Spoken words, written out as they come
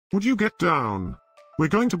Would you get down? We're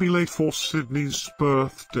going to be late for Sydney's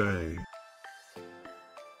birthday.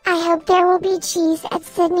 I hope there will be cheese at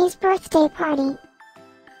Sydney's birthday party.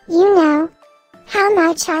 You know how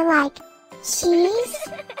much I like cheese.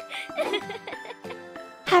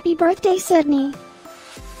 Happy birthday, Sydney.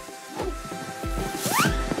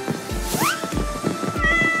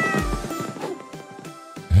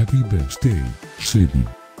 Happy birthday, Sydney.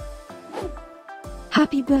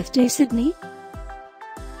 Happy birthday, Sydney.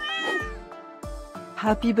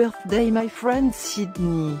 Happy birthday, my friend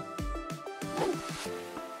Sydney.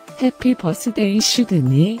 Happy birthday,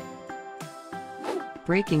 Sydney.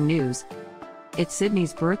 Breaking news. It's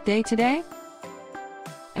Sydney's birthday today?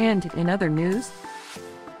 And in other news,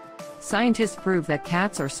 scientists prove that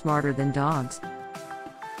cats are smarter than dogs.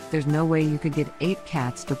 There's no way you could get 8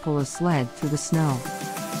 cats to pull a sled through the snow.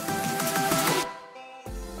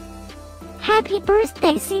 Happy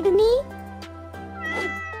birthday, Sydney.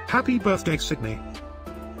 Happy birthday, Sydney.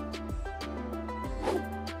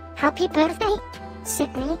 Happy birthday,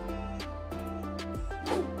 Sydney.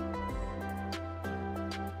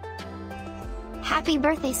 Happy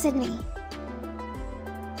birthday, Sydney.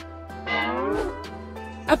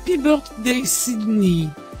 Happy birthday,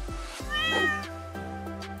 Sydney.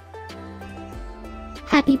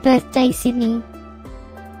 Happy birthday, Sydney.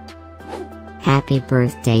 Happy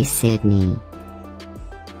birthday, Sydney.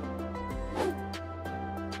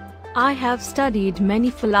 I have studied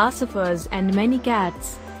many philosophers and many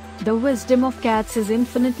cats. The wisdom of cats is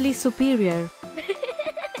infinitely superior.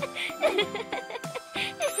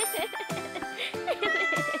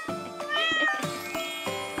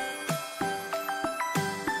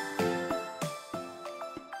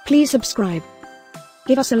 Please subscribe,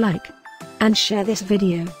 give us a like, and share this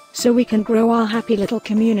video, so we can grow our happy little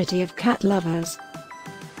community of cat lovers.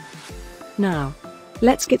 Now,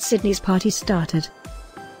 let's get Sydney's party started.